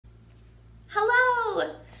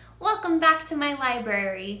Hello! Welcome back to my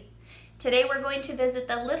library. Today we're going to visit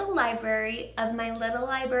the little library of my little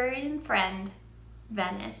librarian friend,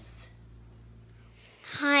 Venice.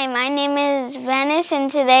 Hi, my name is Venice, and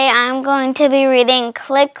today I'm going to be reading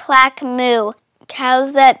Click, Clack, Moo,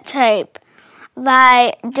 Cows That Type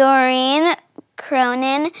by Doreen,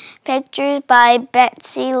 Cronin, pictures by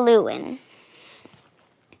Betsy, Lewin.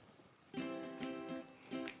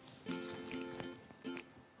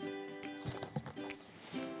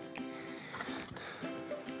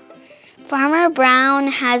 Farmer Brown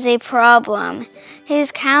has a problem.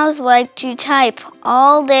 His cows like to type.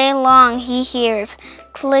 All day long he hears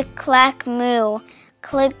click, clack, moo,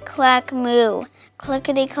 click, clack, moo,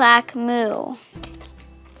 clickety, clack, moo.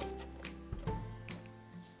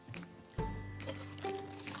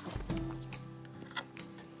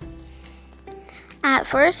 At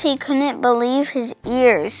first he couldn't believe his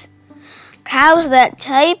ears. Cows that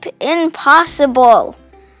type? Impossible!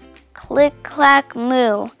 Click, clack,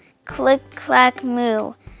 moo. Click, clack,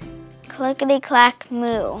 moo. Clickety, clack,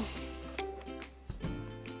 moo.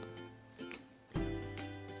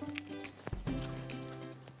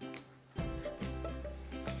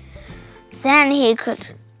 Then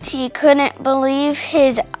he couldn't believe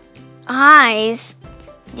his eyes.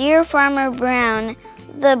 Dear Farmer Brown,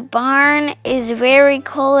 the barn is very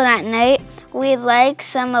cold at night. We'd like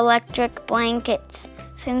some electric blankets.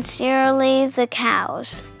 Sincerely, the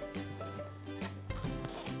cows.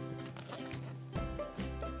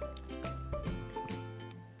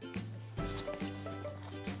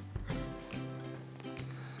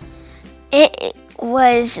 It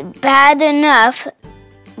was bad enough.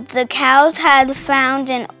 The cows had found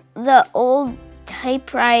the old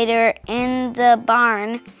typewriter in the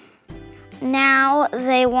barn. Now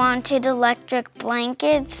they wanted electric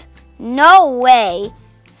blankets? No way,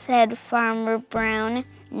 said Farmer Brown.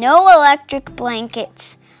 No electric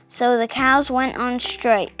blankets. So the cows went on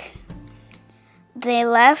strike. They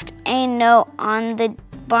left a note on the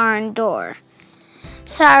barn door.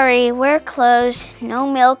 Sorry, we're closed. No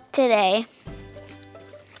milk today.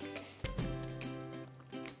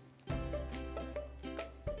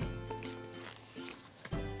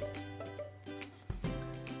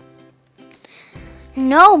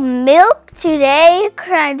 No milk today,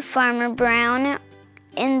 cried Farmer Brown.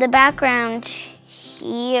 In the background,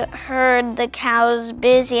 he heard the cows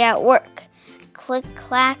busy at work. Click,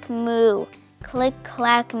 clack, moo. Click,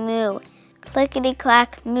 clack, moo. Clickety,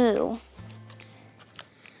 clack, moo.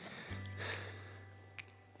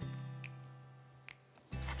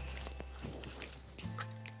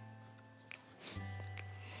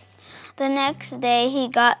 The next day he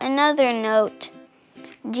got another note.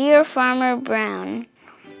 Dear Farmer Brown,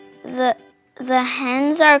 the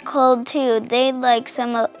hens are cold too. They'd like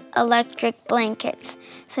some electric blankets.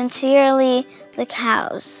 Sincerely, the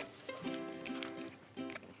cows.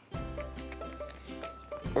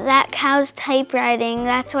 That cow's typewriting.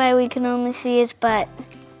 That's why we can only see his butt.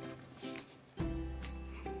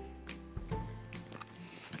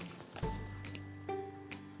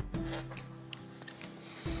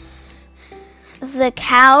 The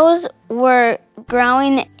cows were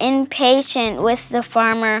growing impatient with the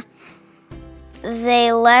farmer.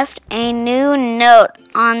 They left a new note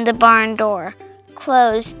on the barn door.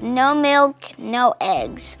 Closed. No milk, no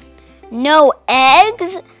eggs. No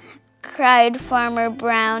eggs? Cried Farmer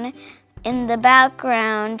Brown. In the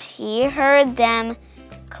background, he heard them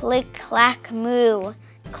click, clack, moo.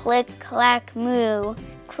 Click, clack, moo.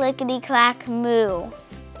 Clickety, clack, moo.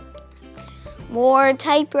 More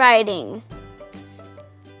typewriting.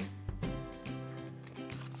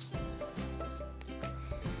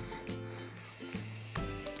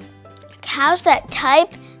 Cows that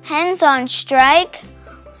type, hens on strike?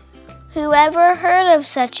 Whoever heard of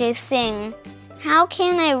such a thing? How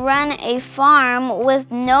can I run a farm with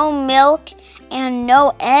no milk and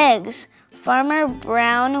no eggs? Farmer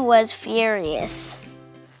Brown was furious.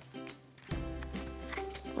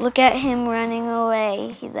 Look at him running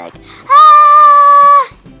away. He's like, ah!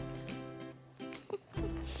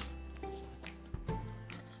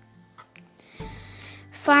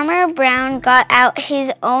 Farmer Brown got out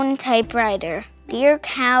his own typewriter. Dear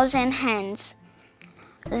cows and hens,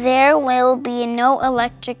 there will be no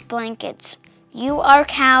electric blankets. You are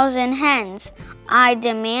cows and hens. I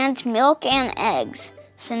demand milk and eggs.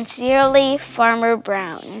 Sincerely, Farmer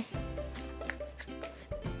Brown.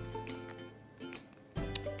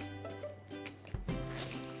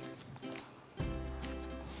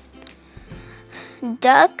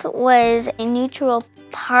 Duck was a neutral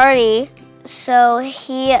party, so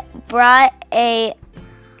he brought a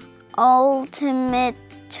ultimatum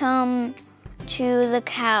to the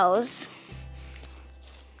cows.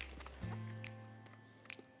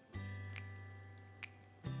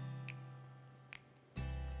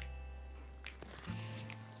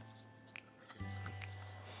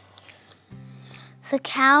 The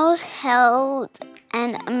cows held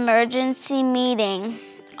an emergency meeting.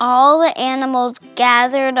 All the animals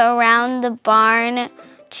gathered around the barn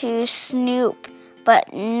to snoop,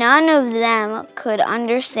 but none of them could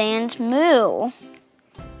understand moo.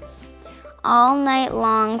 All night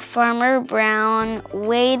long, Farmer Brown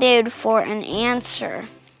waited for an answer.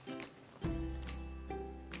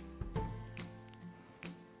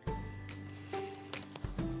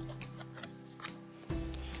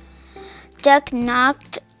 Duck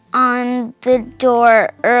knocked on the door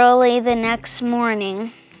early the next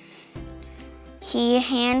morning. He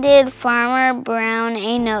handed Farmer Brown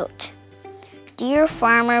a note. Dear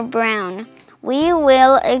Farmer Brown, we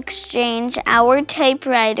will exchange our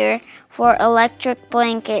typewriter for electric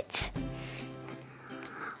blankets.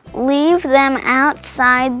 Leave them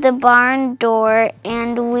outside the barn door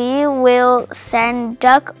and we will send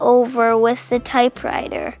Duck over with the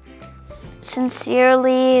typewriter.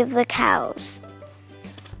 Sincerely, the cows.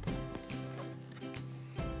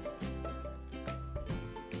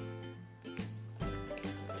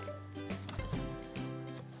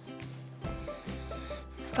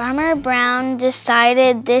 Farmer Brown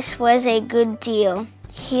decided this was a good deal.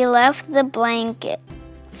 He left the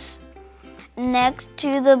blankets next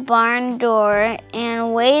to the barn door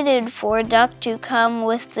and waited for Duck to come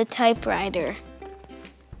with the typewriter.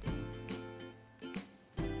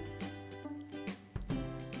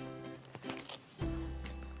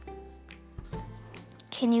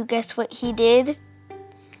 Can you guess what he did?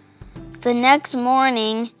 The next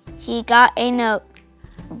morning, he got a note.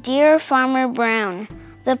 Dear Farmer Brown,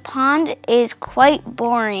 the pond is quite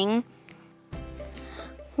boring.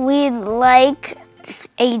 We'd like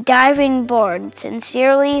a diving board.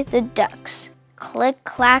 Sincerely, the ducks. Click,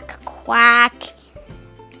 clack, quack.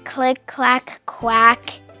 Click, clack,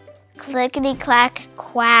 quack. Clickety, clack,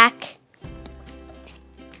 quack.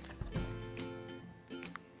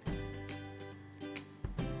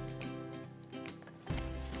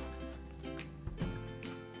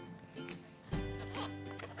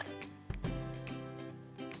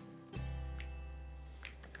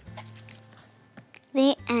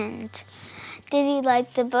 The end. Did you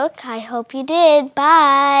like the book? I hope you did.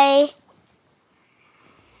 Bye.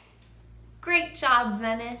 Great job,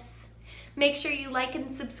 Venice. Make sure you like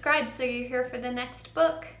and subscribe so you're here for the next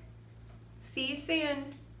book. See you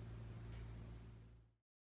soon.